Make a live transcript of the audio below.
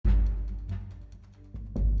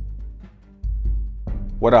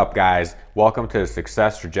What up, guys? Welcome to the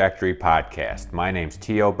Success Trajectory Podcast. My name's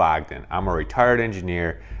T.O. Bogdan. I'm a retired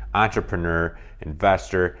engineer, entrepreneur,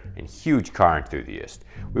 investor, and huge car enthusiast.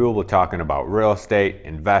 We will be talking about real estate,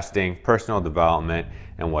 investing, personal development,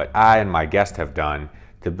 and what I and my guests have done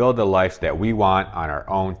to build the life that we want on our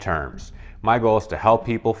own terms. My goal is to help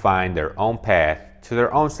people find their own path to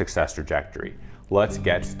their own success trajectory. Let's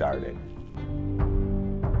get started.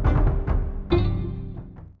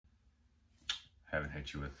 Haven't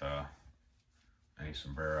hit you with any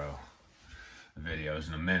sombrero videos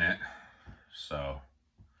in a minute, so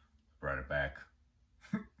brought it back.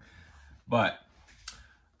 But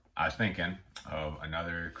I was thinking of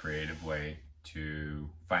another creative way to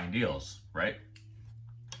find deals, right?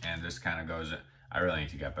 And this kind of goes, I really need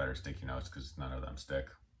to get better sticky notes because none of them stick.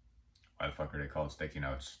 Why the fuck are they called sticky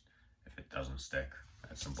notes if it doesn't stick?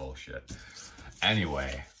 That's some bullshit.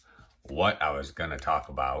 Anyway, what I was gonna talk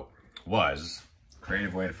about was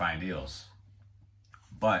creative way to find deals.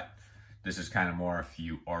 But this is kind of more if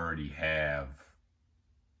you already have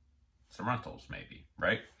some rentals, maybe,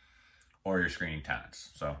 right? Or you're screening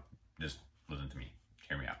tenants. So just listen to me,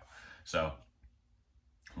 hear me out. So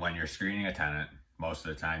when you're screening a tenant, most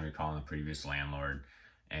of the time you're calling the previous landlord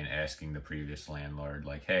and asking the previous landlord,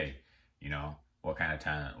 like, hey, you know, what kind of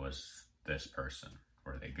tenant was this person?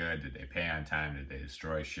 Were they good? Did they pay on time? Did they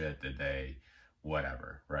destroy shit? Did they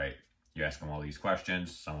whatever, right? You ask them all these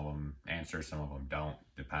questions. Some of them answer, some of them don't.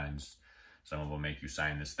 Depends. Some of them make you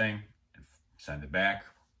sign this thing and send it back.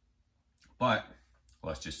 But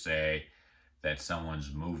let's just say that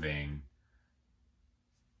someone's moving.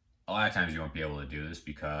 A lot of times you won't be able to do this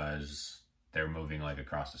because they're moving like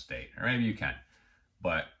across the state. Or maybe you can.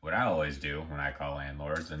 But what I always do when I call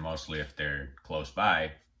landlords, and mostly if they're close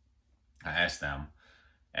by, I ask them,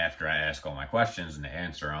 after I ask all my questions and they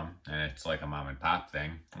answer them, and it's like a mom and pop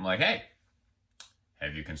thing, I'm like, hey,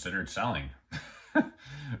 have you considered selling?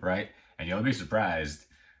 Right? And you'll be surprised,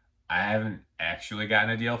 I haven't actually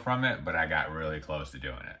gotten a deal from it, but I got really close to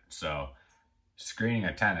doing it. So screening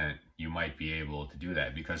a tenant, you might be able to do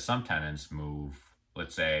that because some tenants move,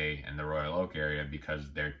 let's say in the Royal Oak area,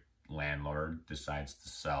 because their landlord decides to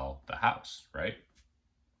sell the house, right?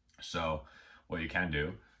 So what you can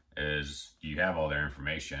do is you have all their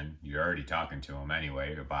information. You're already talking to them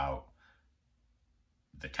anyway about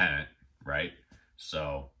the tenant, right?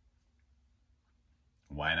 So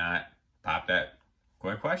why not pop that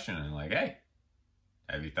quick question and like, hey,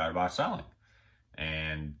 have you thought about selling?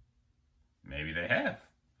 And maybe they have,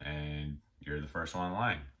 and you're the first one in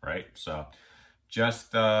line, right? So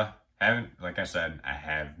just haven't, like I said, I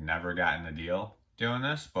have never gotten a deal doing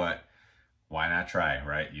this, but why not try,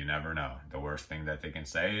 right? You never know. The worst thing that they can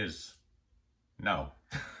say is no,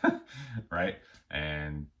 right?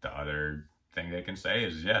 And the other thing they can say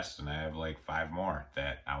is yes, and I have like 5 more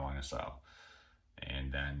that I want to sell.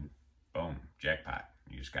 And then, boom, jackpot.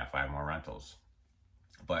 You just got 5 more rentals.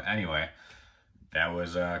 But anyway, that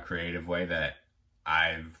was a creative way that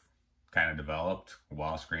I've kind of developed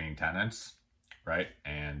while screening tenants, right?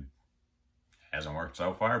 And hasn't worked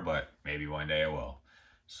so far, but maybe one day it will.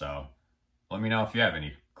 So let me know if you have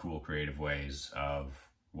any cool creative ways of,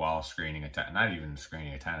 while screening a tenant, not even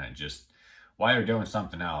screening a tenant, just while you're doing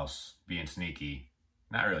something else, being sneaky,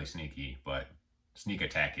 not really sneaky, but sneak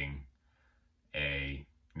attacking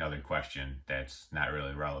another question that's not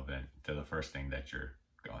really relevant to the first thing that you're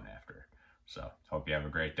going after. So hope you have a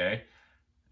great day.